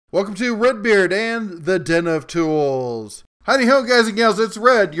Welcome to Redbeard and the Den of Tools. Howdy ho, guys and gals, it's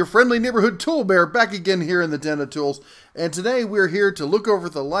Red, your friendly neighborhood tool bear, back again here in the Den of Tools. And today we're here to look over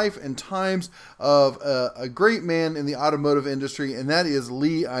the life and times of a great man in the automotive industry, and that is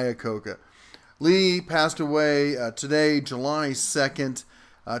Lee Iacocca. Lee passed away today, July 2nd,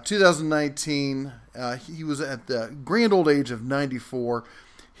 2019. He was at the grand old age of 94.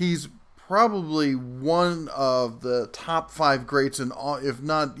 He's probably one of the top 5 greats, in all, if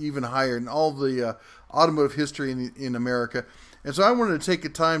not even higher, in all the automotive history in America. And so I wanted to take a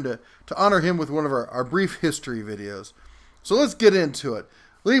time to honor him with one of our brief history videos. So let's get into it.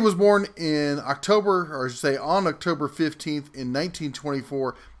 Lee was born in October, or I should say on October 15th in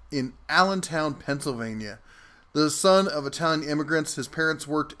 1924 in Allentown, Pennsylvania. The son of Italian immigrants, his parents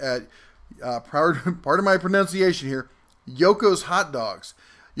worked at, pardon my pronunciation here, Iacocca's Hot Dogs.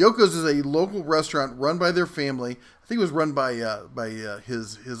 Iacocca's is a local restaurant run by their family. I think it was run by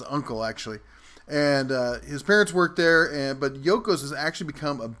his uncle, actually. And his parents worked there, but Iacocca's has actually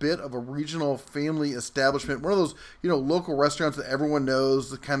become a bit of a regional family establishment. One of those, local restaurants that everyone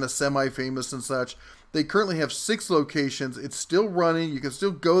knows, kind of semi-famous and such. They currently have 6 locations. It's still running. You can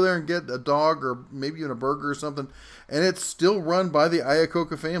still go there and get a dog or maybe even a burger or something. And it's still run by the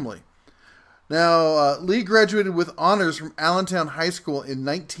Iacocca family. Now, Lee graduated with honors from Allentown High School in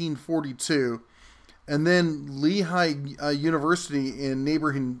 1942, and then Lehigh University in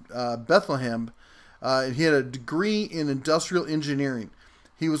neighboring Bethlehem. He had a degree in industrial engineering.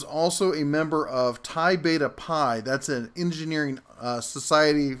 He was also a member of Chi Beta Pi. That's an engineering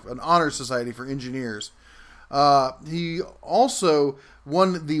society, an honor society for engineers. He also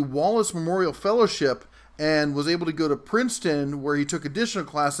won the Wallace Memorial Fellowship and was able to go to Princeton, where he took additional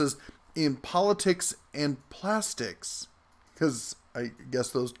classes in politics and plastics, because I guess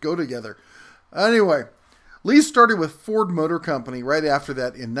those go together. Anyway, Lee started with Ford Motor Company right after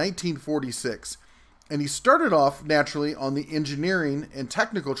that in 1946, and he started off naturally on the engineering and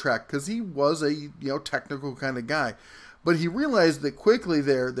technical track because he was a technical kind of guy. But he realized that quickly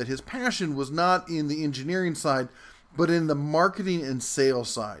there that his passion was not in the engineering side, but in the marketing and sales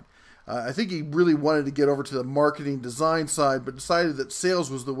side. I think he really wanted to get over to the marketing design side, but decided that sales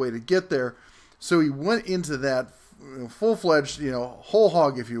was the way to get there. So he went into that full-fledged, whole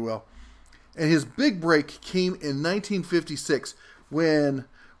hog, if you will. And his big break came in 1956 when,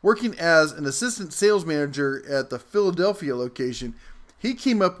 working as an assistant sales manager at the Philadelphia location, he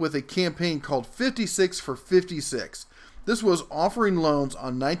came up with a campaign called 56 for 56. This was offering loans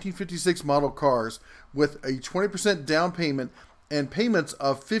on 1956 model cars with a 20% down payment and payments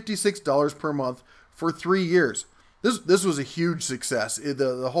of $56 per month for 3 years. This was a huge success.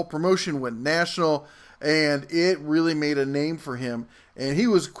 The whole promotion went national, and it really made a name for him. And he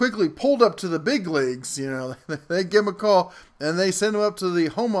was quickly pulled up to the big leagues. They give him a call, and they send him up to the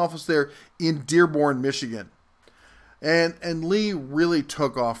home office there in Dearborn, Michigan. And Lee really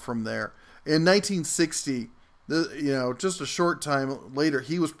took off from there. In 1960, just a short time later,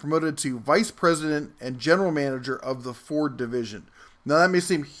 he was promoted to vice president and general manager of the Ford division. Now, that may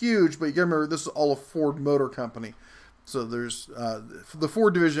seem huge, but you gotta remember, this is all a Ford Motor Company. So there's the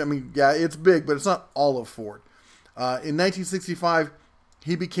Ford division. I mean, yeah, it's big, but it's not all of Ford. In 1965,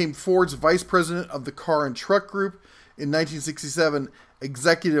 he became Ford's vice president of the car and truck group. In 1967,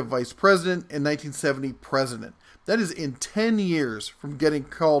 executive vice president. In 1970, president. That is in 10 years from getting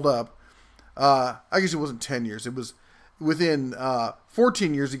called up. I guess it wasn't 10 years. It was within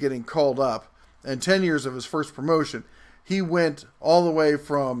 14 years of getting called up and 10 years of his first promotion. He went all the way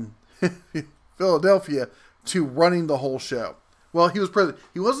from Philadelphia to running the whole show. Well, he was president.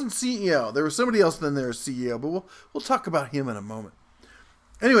 He wasn't CEO. There was somebody else then there as CEO, but we'll talk about him in a moment.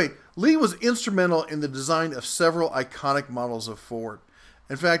 Anyway, Lee was instrumental in the design of several iconic models of Ford.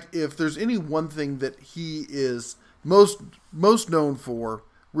 In fact, if there's any one thing that he is most known for,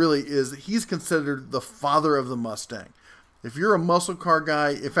 really, is that he's considered the father of the Mustang. If you're a muscle car guy,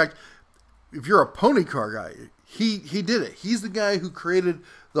 in fact, if you're a pony car guy, he did it. He's the guy who created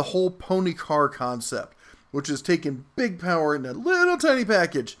the whole pony car concept, which is taking big power in a little tiny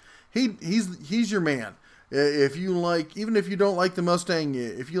package. He's your man. If you like, even if you don't like the Mustang,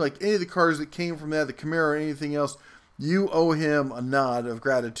 if you like any of the cars that came from that, the Camaro or anything else, you owe him a nod of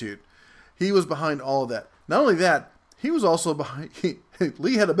gratitude. He was behind all of that. Not only that, he was also behind,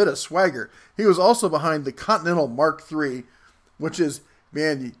 Lee had a bit of swagger. He was also behind the Continental Mark III, which is,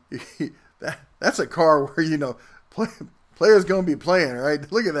 man, that's a car where, players going to be playing,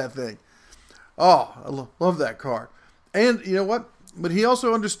 right? Look at that thing. Oh, I love that car. And you know what? But he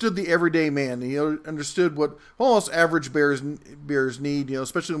also understood the everyday man. He understood what us average bears need,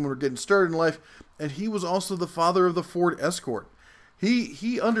 especially when we're getting started in life. And he was also the father of the Ford Escort.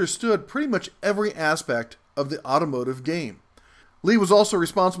 He understood pretty much every aspect of the automotive game. Lee was also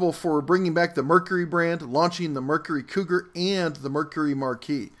responsible for bringing back the Mercury brand, launching the Mercury Cougar and the Mercury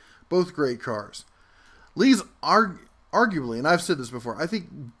Marquis, both great cars. Lee's arguably, and I've said this before, I think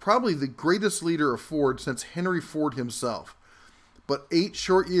probably the greatest leader of Ford since Henry Ford himself. But 8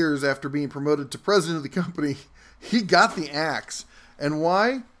 short years after being promoted to president of the company, he got the axe. And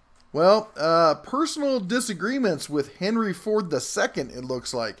why? Well, personal disagreements with Henry Ford II, it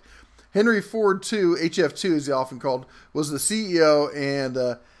looks like. Henry Ford II, HF2 as he often called, was the CEO,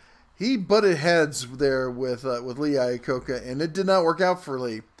 and he butted heads there with Lee Iacocca, and it did not work out for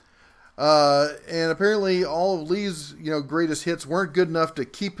Lee. And apparently all of Lee's greatest hits weren't good enough to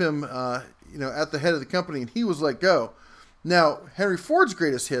keep him at the head of the company, and he was let go. Now, Henry Ford's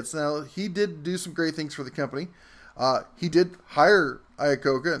greatest hits, now he did do some great things for the company. He did hire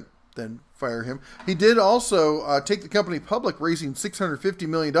Iacocca and then fire him. He did also take the company public, raising $650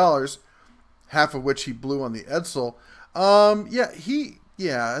 million, half of which he blew on the Edsel.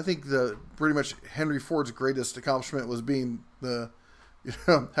 I think pretty much Henry Ford's greatest accomplishment was being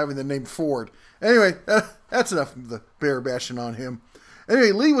having the name Ford. Anyway, that's enough of the bear bashing on him.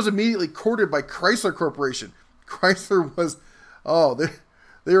 Anyway, Lee was immediately courted by Chrysler Corporation. Chrysler was,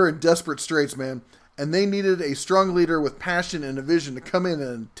 they were in desperate straits, man. And they needed a strong leader with passion and a vision to come in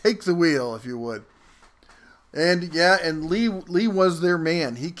and take the wheel, if you would. And Lee was their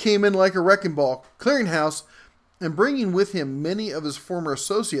man. He came in like a wrecking ball, clearing house, and bringing with him many of his former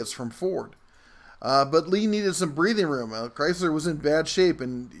associates from Ford. But Lee needed some breathing room. Chrysler was in bad shape,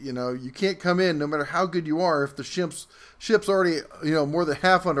 and you can't come in no matter how good you are. If the ship's already more than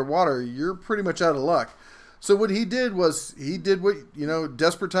half underwater, you're pretty much out of luck. So what he did was what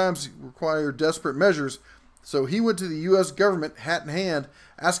desperate times require desperate measures. So he went to the U.S. government, hat in hand,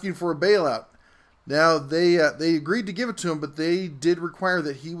 asking for a bailout. Now they agreed to give it to him, but they did require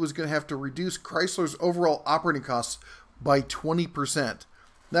that he was going to have to reduce Chrysler's overall operating costs by 20%.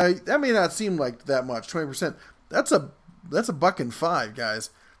 Now that may not seem like that much, 20%. That's $1.05, guys.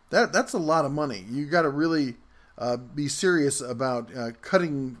 That's a lot of money. You got to really be serious about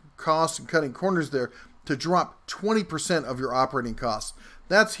cutting costs and cutting corners there to drop 20% of your operating costs.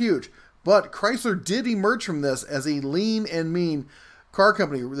 That's huge. But Chrysler did emerge from this as a lean and mean car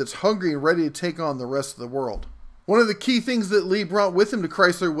company that's hungry and ready to take on the rest of the world. One of the key things that Lee brought with him to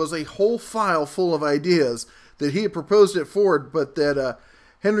Chrysler was a whole file full of ideas that he had proposed at Ford, but that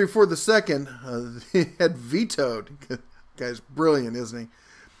Henry Ford II had vetoed. Guy's brilliant, isn't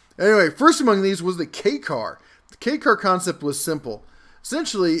he? Anyway, first among these was the K-Car. The K-Car concept was simple.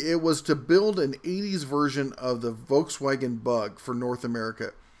 Essentially, it was to build an 80s version of the Volkswagen Bug for North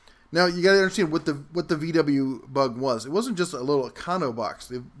America. Now, you got to understand what the VW Bug was. It wasn't just a little econo box.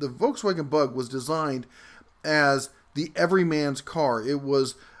 The Volkswagen Bug was designed as the everyman's car. It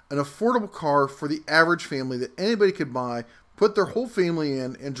was an affordable car for the average family that anybody could buy, put their whole family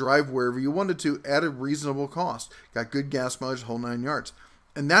in, and drive wherever you wanted to at a reasonable cost. Got good gas mileage, whole 9 yards.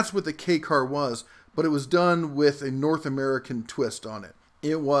 And that's what the K-Car was, but it was done with a North American twist on it.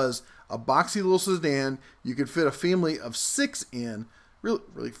 It was a boxy little sedan. You could fit a family of 6 in,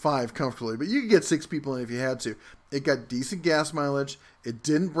 really 5 comfortably, but you could get 6 people in if you had to. It got decent gas mileage. It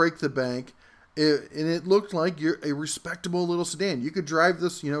didn't break the bank. And it looked like you're a respectable little sedan. You could drive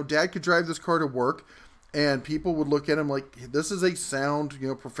this, Dad could drive this car to work, and people would look at him like, this is a sound,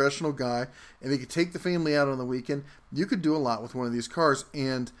 professional guy, and he could take the family out on the weekend. You could do a lot with one of these cars,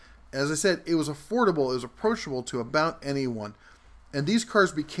 and as I said, it was affordable, it was approachable to about anyone. And these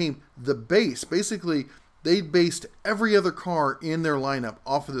cars became the base. Basically, they based every other car in their lineup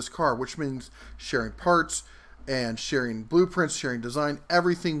off of this car, which means sharing parts and sharing blueprints, sharing design.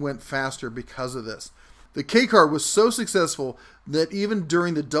 Everything went faster because of this. The K-Car was so successful that even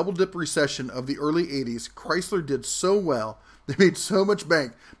during the double dip recession of the early 80s, Chrysler did so well, they made so much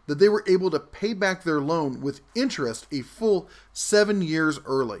bank, that they were able to pay back their loan with interest a full 7 years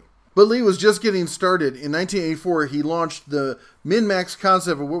early. But Lee was just getting started. In 1984, he launched the min-max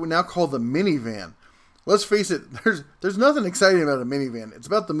concept of what we now call the minivan. Let's face it, there's nothing exciting about a minivan. It's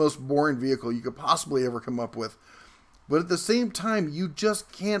about the most boring vehicle you could possibly ever come up with. But at the same time, you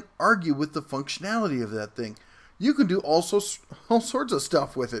just can't argue with the functionality of that thing. You can do all sorts of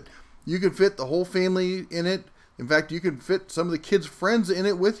stuff with it. You can fit the whole family in it. In fact, you can fit some of the kids' friends in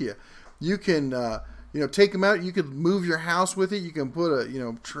it with you. You can take them out. You could move your house with it. You can put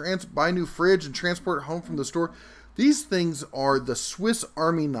buy a new fridge and transport it home from the store. These things are the Swiss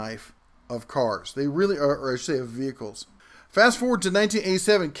Army knife of cars. They really are, or I should say of vehicles. Fast forward to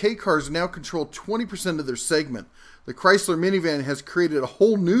 1987, K-Cars now control 20% of their segment. The Chrysler minivan has created a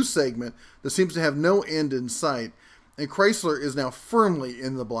whole new segment that seems to have no end in sight. and Chrysler is now firmly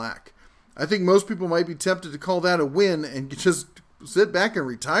in the black. I think most people might be tempted to call that a win and just sit back and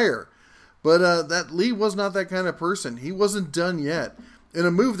retire. But that Lee was not that kind of person. He wasn't done yet. In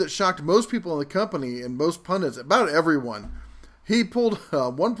a move that shocked most people in the company and most pundits, about everyone, he pulled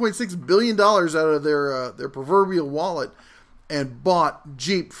 $1.6 billion out of their proverbial wallet and bought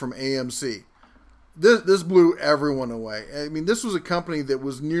Jeep from AMC. This blew everyone away. I mean, this was a company that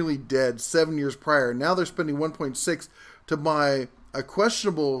was nearly dead 7 years prior. Now they're spending 1.6 to buy a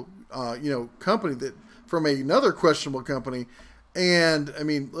questionable, company that from another questionable company. And I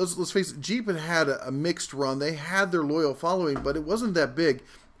mean, let's face it, Jeep had a mixed run. They had their loyal following, but it wasn't that big.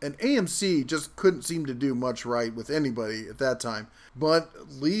 And AMC just couldn't seem to do much right with anybody at that time. But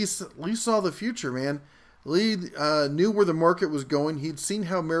Lee saw the future, man. Lee knew where the market was going. He'd seen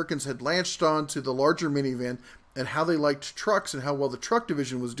how Americans had latched on to the larger minivan and how they liked trucks and how well the truck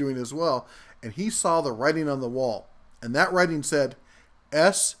division was doing as well. And he saw the writing on the wall. And that writing said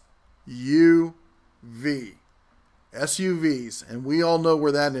SUV. SUVs. And we all know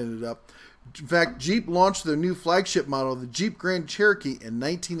where that ended up. In fact, Jeep launched their new flagship model, the Jeep Grand Cherokee, in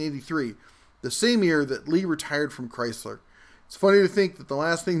 1983, the same year that Lee retired from Chrysler. It's funny to think that the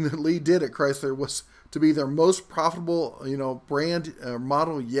last thing that Lee did at Chrysler was to be their most profitable, brand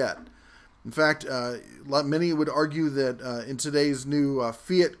model yet. In fact, many would argue that in today's new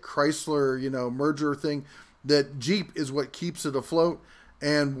Fiat Chrysler, merger thing, that Jeep is what keeps it afloat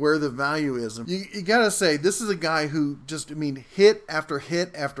and where the value is. You gotta say, this is a guy who just, hit after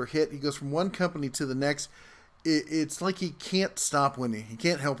hit after hit. He goes from one company to the next. It's like he can't stop winning. He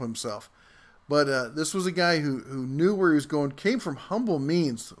can't help himself. But this was a guy who knew where he was going, came from humble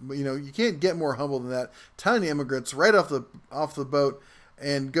means. You can't get more humble than that. Tiny immigrants right off the boat,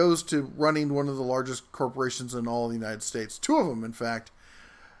 and goes to running one of the largest corporations in all the United States. Two of them, in fact.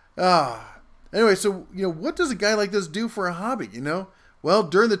 Anyway, so, what does a guy like this do for a hobby, Well,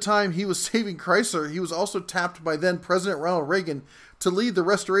 during the time he was saving Chrysler, he was also tapped by then President Ronald Reagan to lead the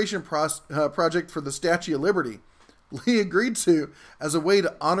restoration project for the Statue of Liberty. Lee agreed to as a way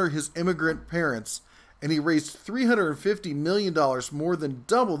to honor his immigrant parents, and he raised $350 million, more than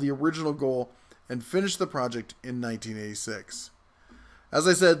double the original goal, and finished the project in 1986. As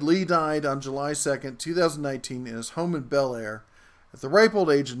I said, Lee died on July 2nd, 2019 in his home in Bel Air at the ripe old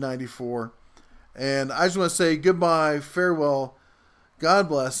age of 94. And I just want to say goodbye, farewell, God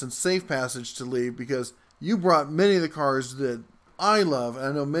bless, and safe passage to Lee, because you brought many of the cars that I love, and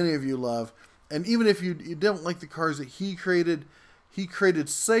I know many of you love. And even if you don't like the cars that he created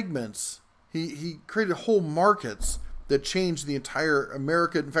segments. He created whole markets that changed the entire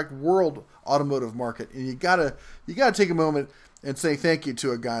America, in fact, world automotive market. And you gotta take a moment and say thank you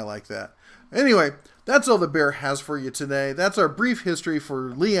to a guy like that. Anyway, that's all the Bear has for you today. That's our brief history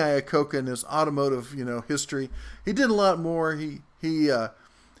for Lee Iacocca and his automotive, history. He did a lot more. He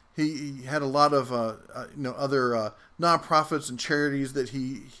had a lot of other nonprofits and charities that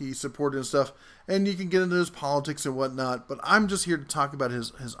he supported and stuff. And you can get into his politics and whatnot. But I'm just here to talk about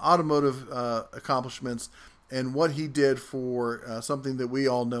his automotive accomplishments and what he did for something that we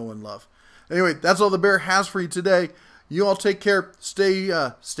all know and love. Anyway, that's all the Bear has for you today. You all take care. Stay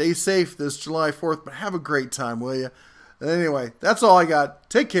safe this July 4th, but have a great time, will you? Anyway, that's all I got.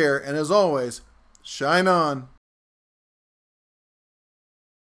 Take care, and as always, shine on.